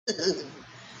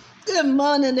Good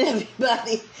morning,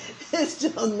 everybody. It's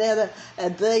Jonetta,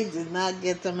 and they did not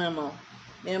get the memo.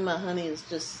 Me and my honey is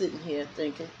just sitting here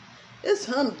thinking, it's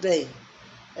hump day.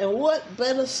 And what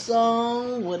better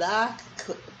song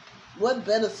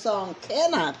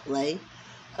can I play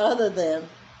other than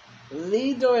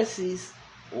Lee Dorsey's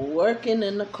Working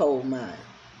in the Coal Mine?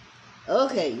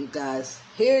 Okay, you guys,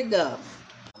 here it goes.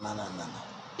 No.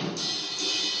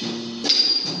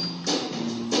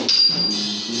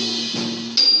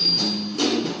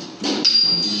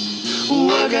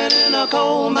 Working in a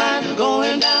coal mine,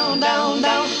 going down.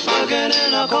 Working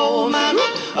in a coal mine,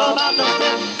 about to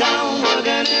slip down.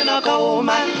 Working in a coal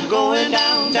mine, going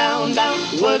down.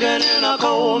 Working in a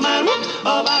coal mine,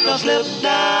 about to slip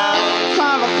down.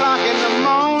 5 o'clock in the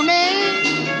morning,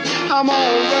 I'm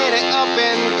already up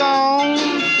and gone.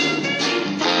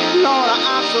 Lord,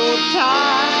 I'm so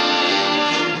tired.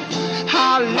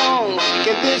 How long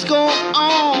can this go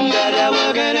on? That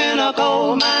working in a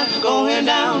coal mine, going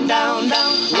down.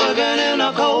 Working in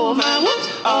a coal mine,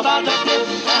 about to slip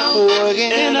down.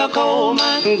 Working In a coal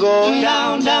mine, going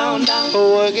down.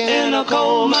 working In a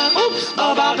coal mine,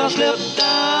 about to slip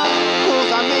down.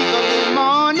 'cause I make a little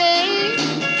money,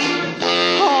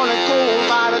 only gold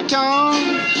by the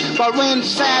ton. But when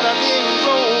Saturday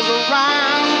rolls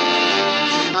around,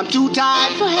 I'm too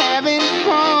tired for having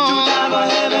fun. Time for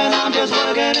heaven, I'm just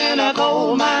working in a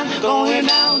coal mine, going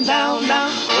down.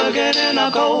 Working in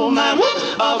a coal mine,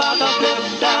 about to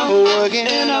slip down. Working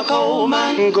In a coal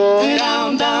mine, going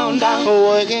down.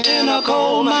 working In a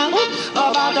coal mine,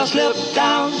 about to slip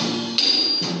down.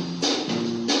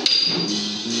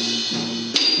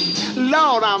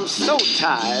 Lord, I'm so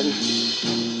tired.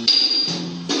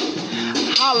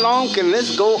 How long can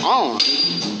this go on?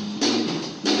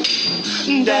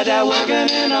 That working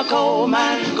in a coal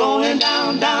mine, going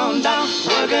down.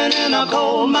 Working in a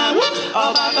coal mine,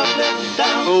 about to slip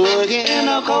down. Working In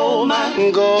a coal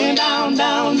mine, going down.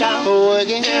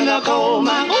 working In a coal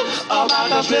mine, about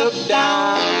to slip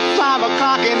down. 5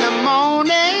 o'clock in the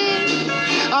morning,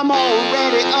 I'm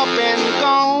already up and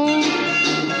gone.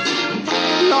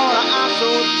 Lord, I'm so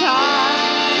tired.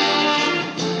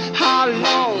 How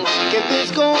long can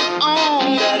this go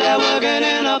on? That working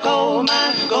in a coal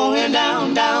mine, going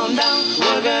down.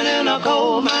 Working in a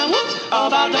coal mine,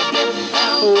 about to slip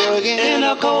down. Working In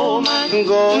a coal mine,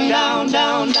 going down.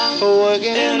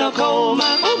 working In a coal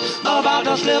mine, about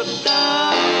to slip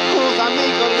down. 'cause I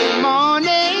make a little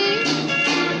money,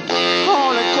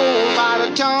 only gold by the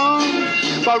ton.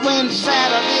 But when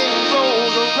Saturday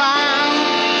rolls around,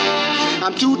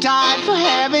 I'm too tired for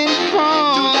having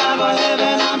fun. Time for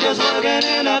heaven, I'm just working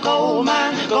in a coal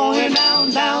mine, going down.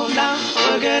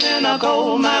 Working in a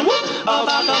coal mine,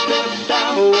 about to slip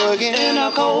down. Working In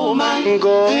a coal mine,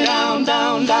 going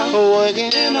down.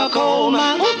 working In a coal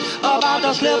mine, about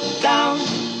to slip down.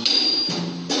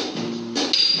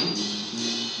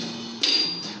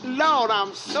 Lord,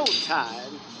 I'm so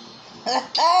tired.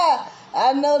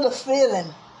 I know the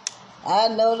feeling.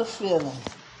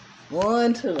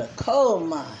 Going to the coal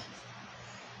mine.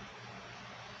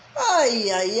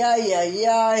 Ay.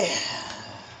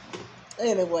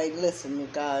 Anyway, listen, you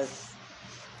guys.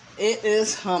 It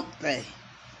is hump day.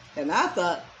 And I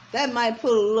thought that might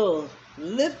put a little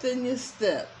lift in your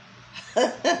step.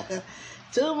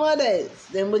 2 more days,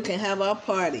 then we can have our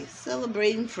party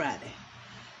celebrating Friday.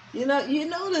 You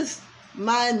notice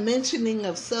my mentioning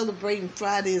of celebrating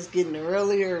Friday is getting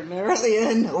earlier and earlier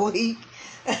in the week.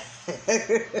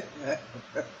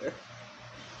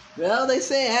 Well, they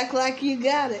say act like you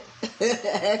got it.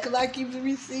 Act like you've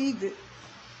received it.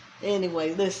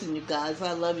 Anyway, listen, you guys,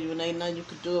 I love you and ain't nothing you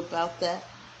can do about that.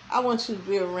 I want you to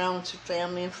be around with your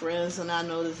family and friends, and I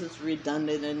know this is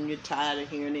redundant and you're tired of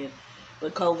hearing it,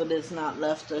 but COVID has not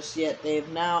left us yet. They've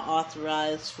now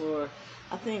authorized for,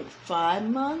 I think, 5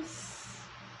 months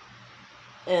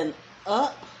and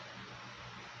up.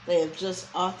 They have just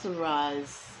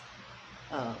authorized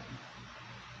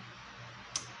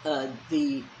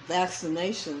the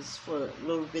vaccinations for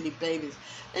little bitty babies,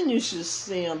 and you should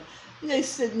see them. They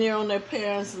sitting there on their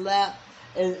parents' lap,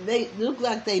 and they look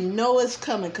like they know it's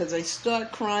coming because they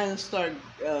start crying and start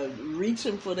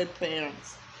reaching for their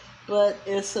parents. But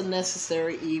it's a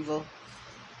necessary evil,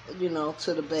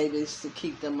 to the babies to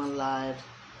keep them alive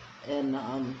and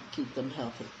keep them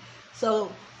healthy.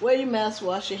 So wear your mask,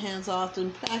 wash your hands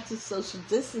often, practice social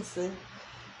distancing,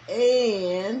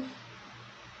 and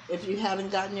if you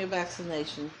haven't gotten your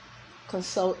vaccination,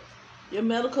 consult your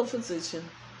medical physician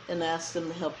and ask them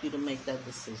to help you to make that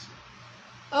decision.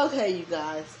 Okay, you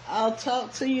guys, I'll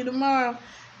talk to you tomorrow.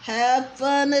 Have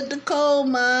fun at the coal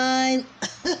mine.